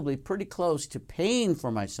probably pretty close to paying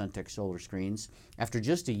for my SunTech solar screens after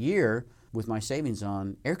just a year with my savings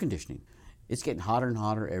on air conditioning. It's getting hotter and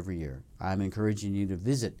hotter every year. I'm encouraging you to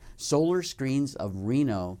visit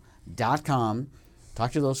SolarScreensOfReno.com.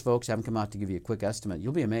 Talk to those folks, have them come out to give you a quick estimate.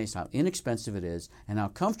 You'll be amazed how inexpensive it is and how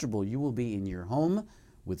comfortable you will be in your home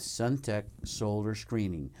with SunTech solar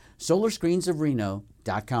screening.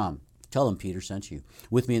 SolarScreensOfReno.com. Tell them Peter sent you.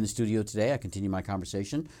 With me in the studio today, I continue my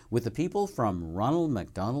conversation with the people from Ronald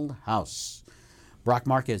McDonald House. Brock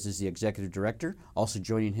Marquez is the executive director. Also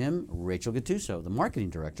joining him, Rachel Gattuso, the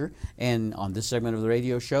marketing director. And on this segment of the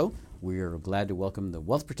radio show, we are glad to welcome the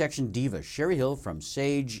wealth protection diva, Sherry Hill from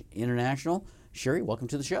Sage International. Sherry, welcome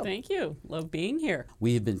to the show. Thank you. Love being here.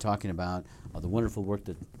 We have been talking about the wonderful work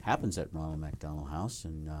that happens at Ronald McDonald House,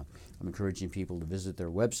 and I'm encouraging people to visit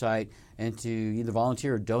their website and to either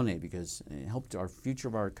volunteer or donate, because our future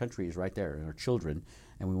of our country is right there, and our children,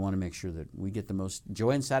 and we want to make sure that we get the most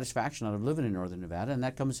joy and satisfaction out of living in Northern Nevada, and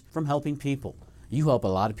that comes from helping people. You help a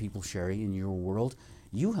lot of people, Sherry, in your world.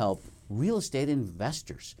 You help real estate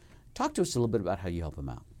investors. Talk to us a little bit about how you help them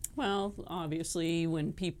out. Well, obviously,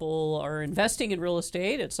 when people are investing in real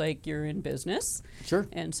estate, it's like you're in business. Sure.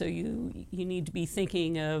 And so you need to be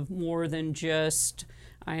thinking of more than just,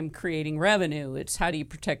 I'm creating revenue. It's how do you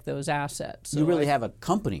protect those assets? So you really have a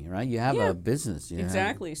company, right? You have Yeah, a business.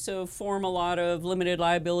 exactly. So form a lot of limited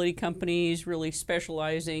liability companies really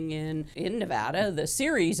specializing in Nevada, the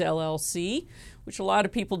Series LLC, which a lot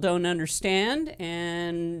of people don't understand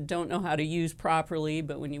and don't know how to use properly.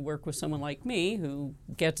 But when you work with someone like me who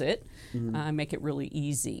gets it, I make it really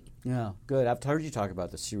easy. Yeah, good. I've heard you talk about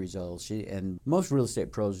the Series LLC, and most real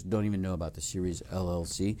estate pros don't even know about the Series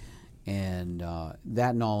LLC. And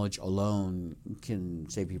that knowledge alone can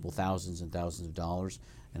save people thousands and thousands of dollars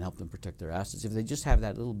and help them protect their assets if they just have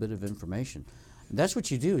that little bit of information. And that's what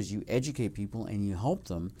you do, is you educate people and you help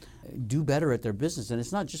them do better at their business. And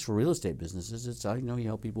it's not just for real estate businesses. It's, you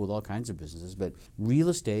help people with all kinds of businesses. But real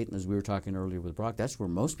estate, as we were talking earlier with Brock, that's where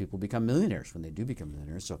most people become millionaires, when they do become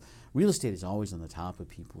millionaires. So real estate is always on the top of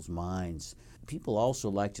people's minds. People also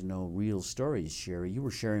like to know real stories, Sherry. You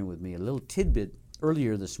were sharing with me a little tidbit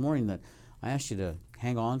earlier this morning that I asked you to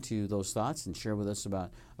hang on to those thoughts and share with us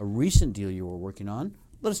about a recent deal you were working on.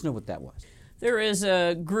 Let us know what that was. There is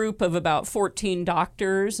a group of about 14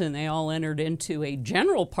 doctors, and they all entered into a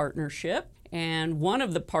general partnership. And one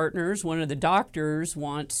of the doctors,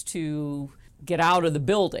 wants to get out of the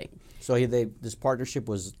building. So this partnership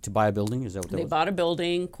was to buy a building? Is that what that was? They bought a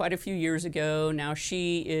building quite a few years ago. Now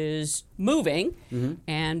she is moving,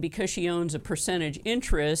 and because she owns a percentage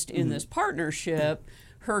interest in this partnership,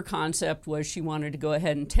 her concept was she wanted to go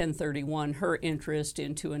ahead and 1031 her interest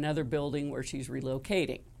into another building where she's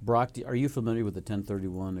relocating. Brock, are you familiar with the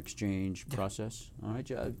 1031 exchange process? All right.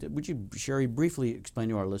 Would you, Sherry, briefly explain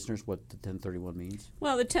to our listeners what the 1031 means?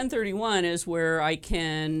 Well, the 1031 is where I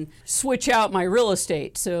can switch out my real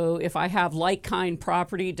estate. So if I have like-kind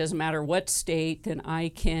property, it doesn't matter what state, then I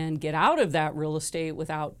can get out of that real estate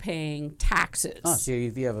without paying taxes. So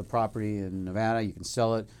if you have a property in Nevada, you can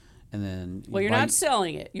sell it. And then Well, you're not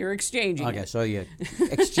selling it. You're exchanging it. Okay, so you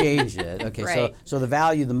exchange it. Okay, Right. so the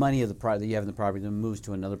value, the money of the property that you have in the property then moves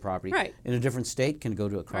to another property Right. in a different state, can go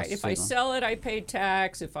to across Right. the If state I line. sell it, I pay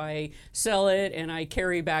tax. If I sell it and I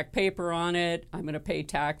carry back paper on it, I'm going to pay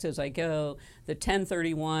tax as I go. The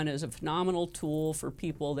 1031 is a phenomenal tool for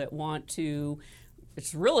people that want to.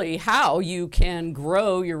 It's really how you can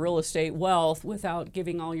grow your real estate wealth without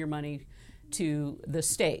giving all your money to the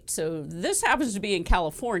state. So this happens to be in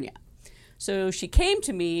California. So she came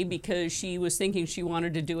to me because she was thinking she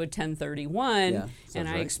wanted to do a 1031, and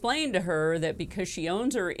I explained to her that because she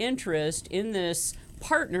owns her interest in this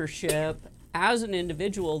partnership as an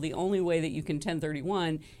individual, the only way that you can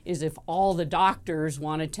 1031 is if all the doctors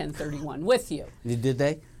want to 1031 with you. Did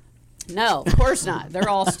they? No, of course not. They're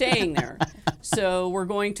all staying there. So we're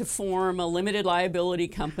going to form a limited liability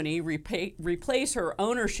company, replace her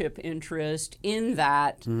ownership interest in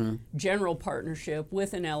that general partnership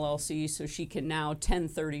with an LLC, so she can now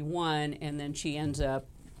 1031, and then she ends up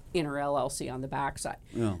in her LLC on the backside.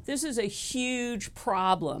 Yeah. This is a huge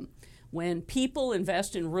problem. When people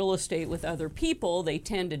invest in real estate with other people, they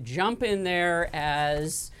tend to jump in there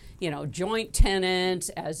as joint tenants,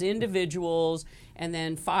 as individuals, and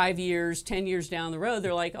then 5 years, 10 years down the road,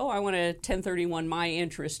 they're like, oh, I want to 1031 my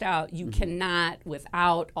interest out. You cannot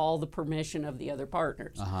without all the permission of the other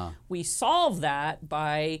partners. We solve that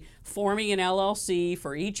by forming an LLC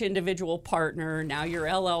for each individual partner. Now your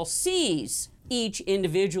LLCs each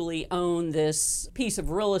individually own this piece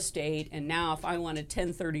of real estate, and now if I want to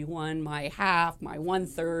 1031 my half, my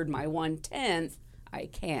 1/3, my 1/10, I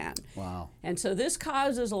can. Wow. And so this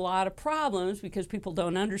causes a lot of problems because people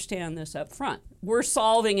don't understand this up front. We're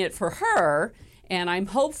solving it for her, And I'm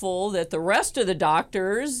hopeful that the rest of the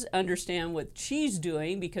doctors understand what she's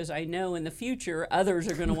doing, because I know in the future others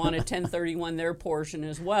are going to want to 1031 their portion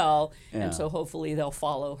as well. Yeah. And so hopefully they'll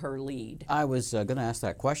follow her lead. I was going to ask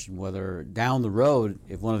that question, whether down the road,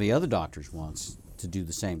 if one of the other doctors wants to do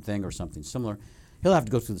the same thing or something similar, he'll have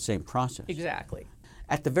to go through the same process. Exactly.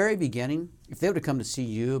 At the very beginning, if they would have come to see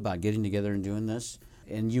you about getting together and doing this,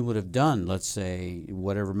 and you would have done, let's say,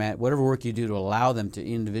 whatever work you do to allow them to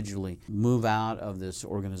individually move out of this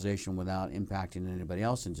organization without impacting anybody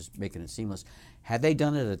else and just making it seamless, had they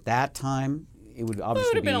done it at that time, it would obviously It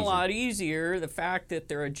would have been easier. a lot easier. The fact that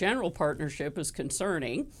they're a general partnership is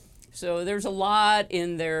concerning. So there's a lot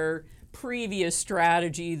in their previous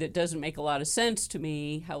strategy that doesn't make a lot of sense to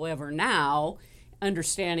me. However, now,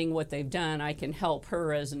 understanding what they've done, I can help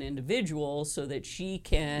her as an individual so that she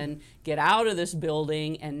can get out of this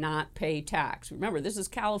building and not pay tax. Remember, this is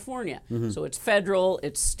California, so it's federal,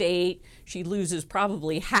 it's state. She loses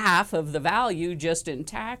probably half of the value just in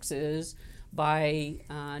taxes by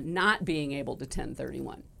not being able to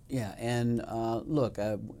 1031. Yeah, and look,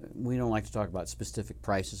 we don't like to talk about specific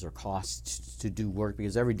prices or costs to do work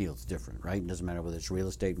because every deal is different, right? It doesn't matter whether it's real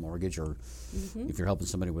estate, mortgage, or if you're helping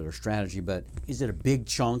somebody with their strategy. But is it a big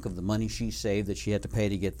chunk of the money she saved that she had to pay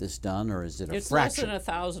to get this done, or is it a It's fraction? less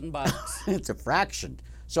than $1,000. It's a fraction.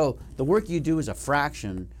 So the work you do is a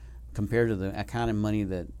fraction compared to the kind of money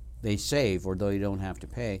that they save, or though you don't have to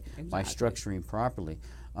pay by structuring properly.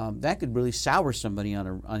 That could really sour somebody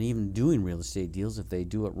on even doing real estate deals if they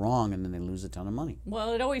do it wrong and then they lose a ton of money.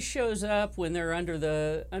 Well, it always shows up when they're under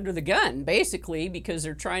the gun, basically, because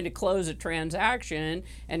they're trying to close a transaction,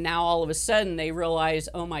 and now all of a sudden they realize,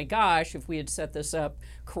 oh my gosh, if we had set this up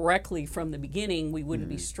correctly from the beginning, we wouldn't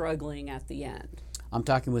be struggling at the end. I'm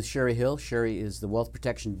talking with Sherry Hill. Sherry is the wealth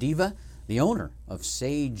protection diva, the owner of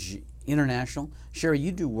Sage International. Sherry,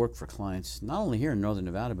 you do work for clients not only here in Northern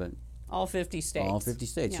Nevada, but All 50 states. all 50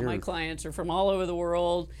 states. Yeah, my clients are from all over the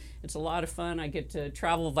world. It's a lot of fun. I get to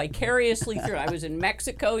travel vicariously through. I was in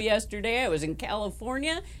Mexico yesterday. I was in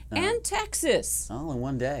California and Texas. All in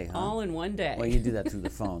one day, huh? All in one day. Well, you do that through the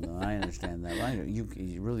phone, though. I understand that. Right?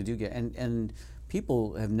 You really do get, and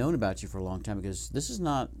people have known about you for a long time because this is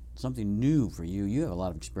not something new for you. You have a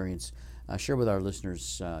lot of experience. Share with our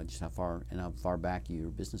listeners just how far back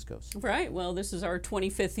your business goes. Right. Well, this is our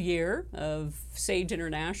 25th year of Sage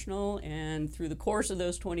International, and through the course of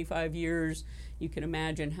those 25 years, you can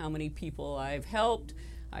imagine how many people I've helped.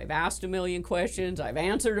 I've asked a million questions, I've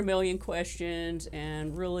answered a million questions,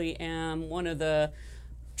 and really am one of the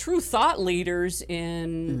true thought leaders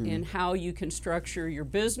in how you can structure your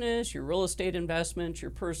business, your real estate investments, your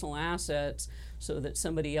personal assets, so that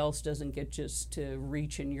somebody else doesn't get just to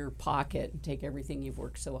reach in your pocket and take everything you've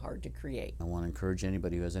worked so hard to create. I want to encourage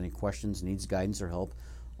anybody who has any questions, needs guidance or help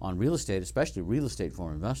on real estate, especially real estate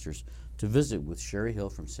for investors, to visit with Sherry Hill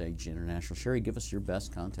from Sage International. Sherry, give us your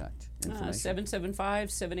best contact information.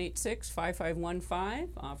 775-786-5515.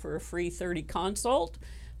 Offer a free 30 consult,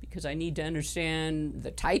 because I need to understand the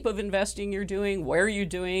type of investing you're doing, where you're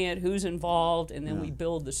doing it, who's involved, and then we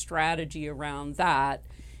build the strategy around that.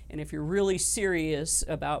 And if you're really serious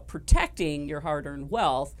about protecting your hard-earned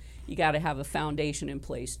wealth, you got to have a foundation in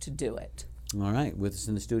place to do it. All right, with us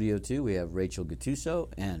in the studio too, we have Rachel Gattuso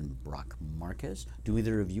and Brock Marquez. Do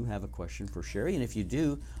either of you have a question for Sherry? And if you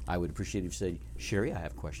do, I would appreciate if you say, Sherry, I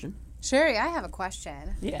have a question. Sherry, I have a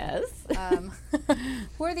question. Yes.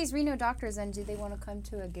 Who are these Reno doctors, and do they want to come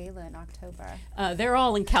to a gala in October? They're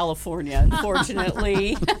all in California,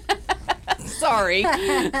 unfortunately. Sorry.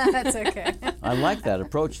 That's okay. I like that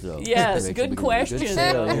approach, though. Yes, Rachel, good because question. Good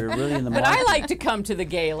sale. You're really in the But market. I like to come to the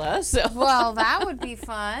gala, so Well, that would be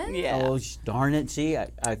fun. yeah. Oh, darn it. See, I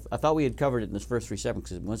thought we had covered it in this first 3 segments,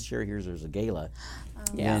 because once Sherry hears there's a gala,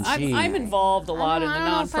 Yeah, and she- I'm involved a lot in the I don't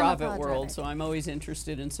know if I'm nonprofit world, apologetic. so I'm always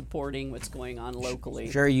interested in supporting what's going on locally.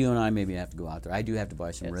 Sherry, you and I maybe have to go out there. I do have to buy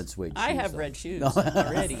some red suede shoes. I have though. red shoes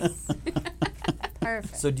already.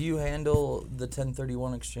 Perfect. So do you handle the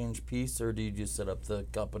 1031 exchange piece, or do you just set up the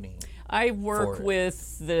company? I work For it.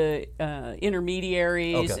 with the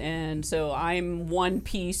intermediaries, Okay. and so I'm one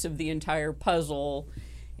piece of the entire puzzle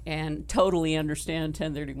and totally understand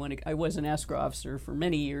 1031. I was an escrow officer for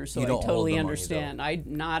many years, so You I don't hold totally the money, understand. though. I'm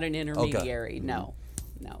not an intermediary, no.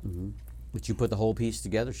 But you put the whole piece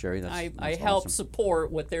together, Sherry. That's, I that's help awesome.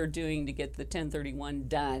 support what they're doing to get the 1031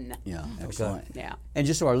 done. Yeah, excellent. Yeah. And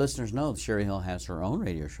just so our listeners know, Sherry Hill has her own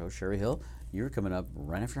radio show. Sherry Hill you're coming up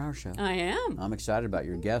right after our show. I am. I'm excited about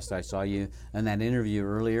your guest. I saw you in that interview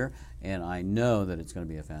earlier, and I know that it's going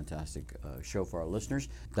to be a fantastic show for our listeners.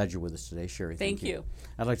 Glad you're with us today, Sherry. Thank you.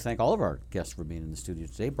 I'd like to thank all of our guests for being in the studio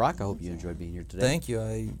today. Brock, I hope you enjoyed being here today. Thank you.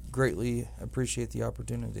 I greatly appreciate the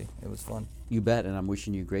opportunity. It was fun. You bet, and I'm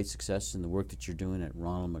wishing you great success in the work that you're doing at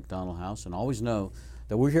Ronald McDonald House. And always know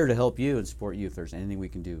that we're here to help you and support you. If there's anything we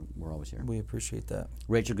can do, we're always here. We appreciate that.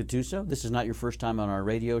 Rachel Gattuso, this is not your first time on our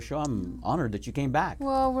radio show. I'm honored that you came back.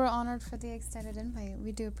 Well, we're honored for the extended invite.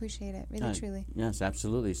 We do appreciate it, really, truly. Yes,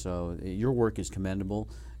 absolutely. So your work is commendable,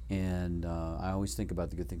 and I always think about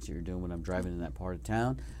the good things that you're doing when I'm driving in that part of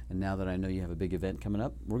town. And now that I know you have a big event coming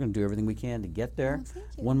up, we're going to do everything we can to get there. Oh, thank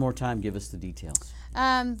you. One more time, give us the details.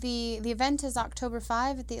 The event is October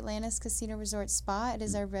 5 at the Atlantis Casino Resort Spa. It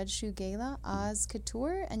is our Red Shoe Gala, Oz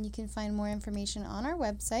Couture, and you can find more information on our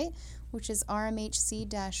website, which is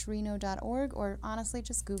rmhc-reno.org, or honestly,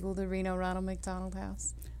 just Google the Reno Ronald McDonald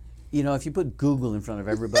House. You know, if you put Google in front of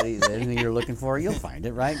everybody, anything you're looking for, you'll find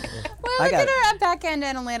it, right? Well, we get our back-end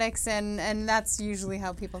analytics, and that's usually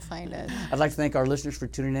how people find it. I'd like to thank our listeners for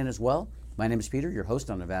tuning in as well. My name is Peter, your host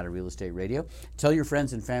on Nevada Real Estate Radio. Tell your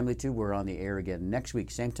friends and family, too. We're on the air again next week.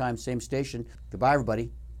 Same time, same station. Goodbye,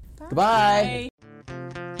 everybody. Bye. Goodbye.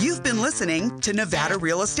 You've been listening to Nevada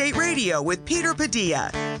Real Estate Radio with Peter Padilla.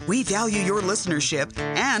 We value your listenership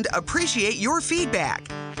and appreciate your feedback.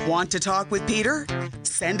 Want to talk with Peter?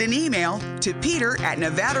 Send an email to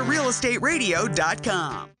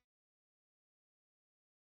peter@nevadarealestateradio.com.